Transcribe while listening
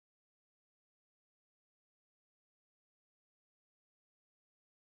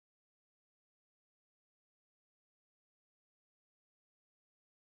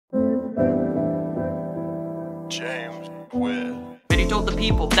told the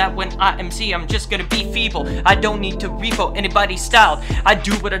people that when I MC, I'm just gonna be feeble. I don't need to repo anybody's style. I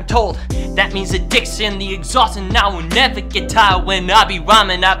do what I'm told. That means the dicks in the exhaust, and I will never get tired. When I be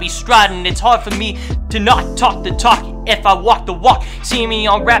rhyming, I be striding. It's hard for me to not talk the talk if I walk the walk. See me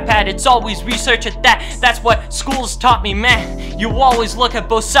on rap pad, it's always research at that. That's what schools taught me, man. You always look at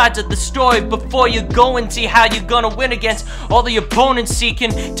both sides of the story before you go and see how you're gonna win against all the opponents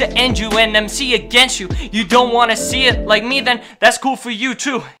seeking to end you and MC against you. You don't wanna see it like me, then that's cool for you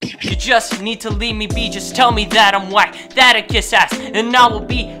too. You just need to leave me be. Just tell me that I'm whack, that I kiss ass, and I will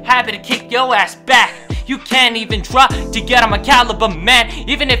be happy to kick your ass back. You can't even try to get on my caliber, man.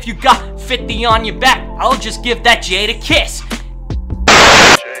 Even if you got 50 on your back, I'll just give that Jade a kiss.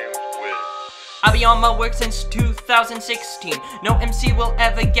 I'll be on my work since 2016. No MC will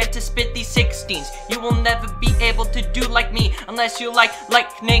ever get to spit these 16s. You will never be able to do like me unless you like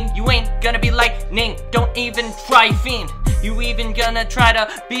lightning. You ain't gonna be lightning. Don't even try, fiend. You even gonna try to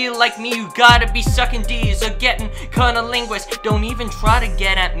be like me, you gotta be sucking D's or getting cunnilinguist. Don't even try to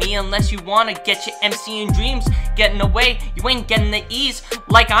get at me unless you wanna get your MCing dreams getting away. You ain't getting the E's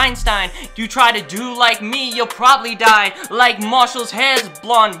like Einstein. You try to do like me, you'll probably die. Like Marshall's hair's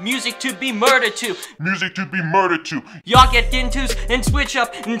blonde, music to be murdered to. Music to be murdered to. Y'all get intos and switch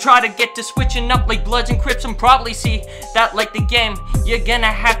up and try to get to switching up like Bloods and Crips and probably see that like the game. You're gonna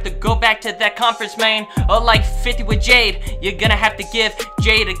have to go back to that conference, man. Or like 50 with Jade. You're gonna have to give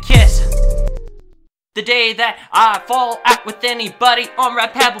Jade a kiss. The day that I fall out with anybody on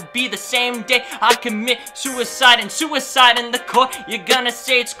rap pad will be the same day I commit suicide, and suicide in the court. You're gonna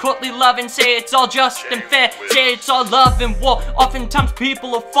say it's courtly love and say it's all just and fair. Say it's all love and war. Oftentimes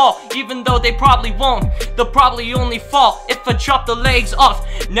people will fall, even though they probably won't. They'll probably only fall if I chop the legs off.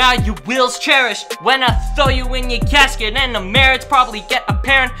 Now your will's cherished when I throw you in your casket, and the merits probably get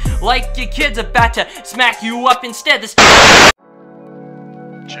apparent like your kid's about to smack you up instead. This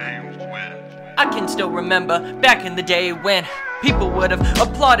I can still remember back in the day when people would have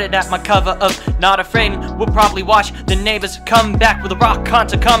applauded at my cover of Not Afraid, and would probably watch the neighbors come back with a rock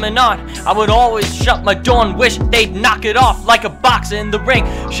concert coming on. I would always shut my door and wish they'd knock it off like a boxer in the ring.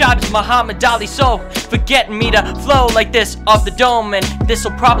 Shout out to Muhammad Ali so for getting me to flow like this off the dome, and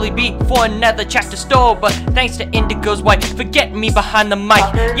this'll probably be for another chapter store. But thanks to Indigo's wife for getting me behind the mic.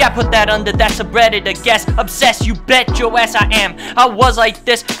 Yeah, put that under that subreddit, I guess. Obsessed, you bet your ass I am. I was like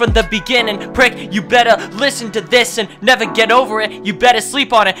this from the beginning, prick. You better listen to this and never get over it. You better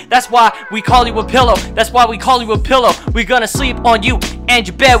sleep on it. That's why we call you a pillow. That's why we call you a pillow. We're gonna sleep on you and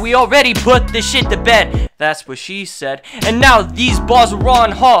your bed. We already put this shit to bed. That's what she said. And now these bars are raw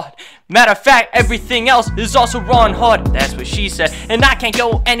and hard. Matter of fact, everything else is also raw and hard. That's what she said. And I can't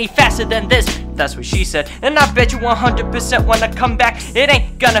go any faster than this. That's what she said. And I bet you 100% when I come back, it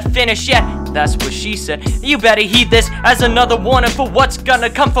ain't gonna finish yet. That's what she said. You better heed this as another warning for what's gonna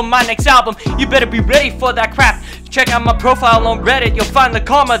come from my next album. You better be ready for that crap. Check out my profile on Reddit, you'll find the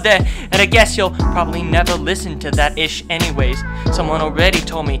karma there. And I guess you'll probably never listen to that ish anyways. Someone already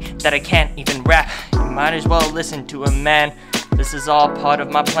told me that I can't even rap. You might as well listen to him, man. This is all part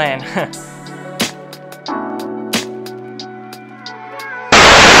of my plan.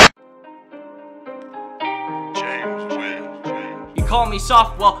 Call me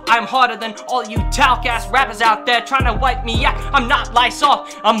soft, well, I'm harder than all you talc-ass rappers out there trying to wipe me out. I'm not Lysol,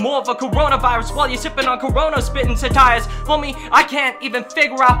 I'm more of a coronavirus while you're sipping on Corona, spitting satires. Homie, I can't even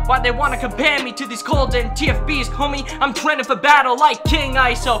figure out why they want to compare me to these colds and TFBs. Homie, I'm training for battle like King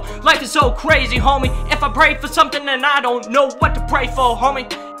ISO. Life is so crazy, homie. If I pray for something then I don't know what to pray for, homie.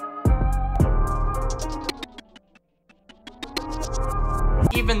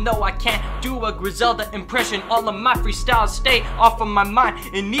 Even though I can't do a Griselda impression, all of my freestyles stay off of my mind.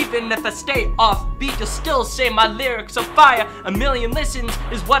 And even if I stay off beat, you'll still say my lyrics are fire. A million listens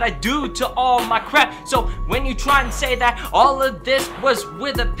is what I do to all my crap. So when you try and say that all of this was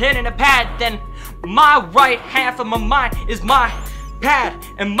with a pen and a pad, then my right half of my mind is my pad,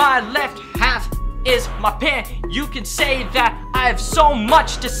 and my left half is my pen. You can say that I have so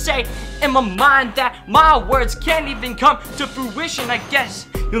much to say in my mind that my words can't even come to fruition. I guess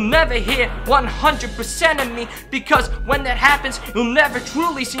you'll never hear 100% of me, because when that happens, you'll never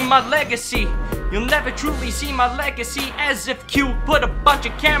truly see my legacy. You'll never truly see my legacy. As if Q put a bunch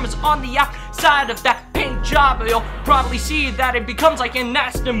of cameras on the outside of that paint job, you'll probably see that it becomes like an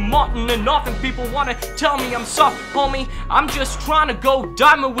Aston Martin. And often people wanna tell me I'm soft, homie. I'm just trying to go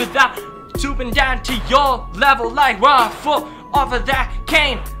diamond without stooping down to your level like raw full off of that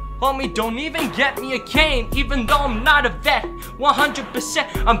cane. Homie, don't even get me a cane, even though I'm not a vet.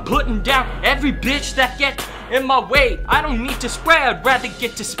 100% I'm putting down every bitch that get in my way. I don't need to spray, I'd rather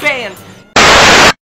get to span.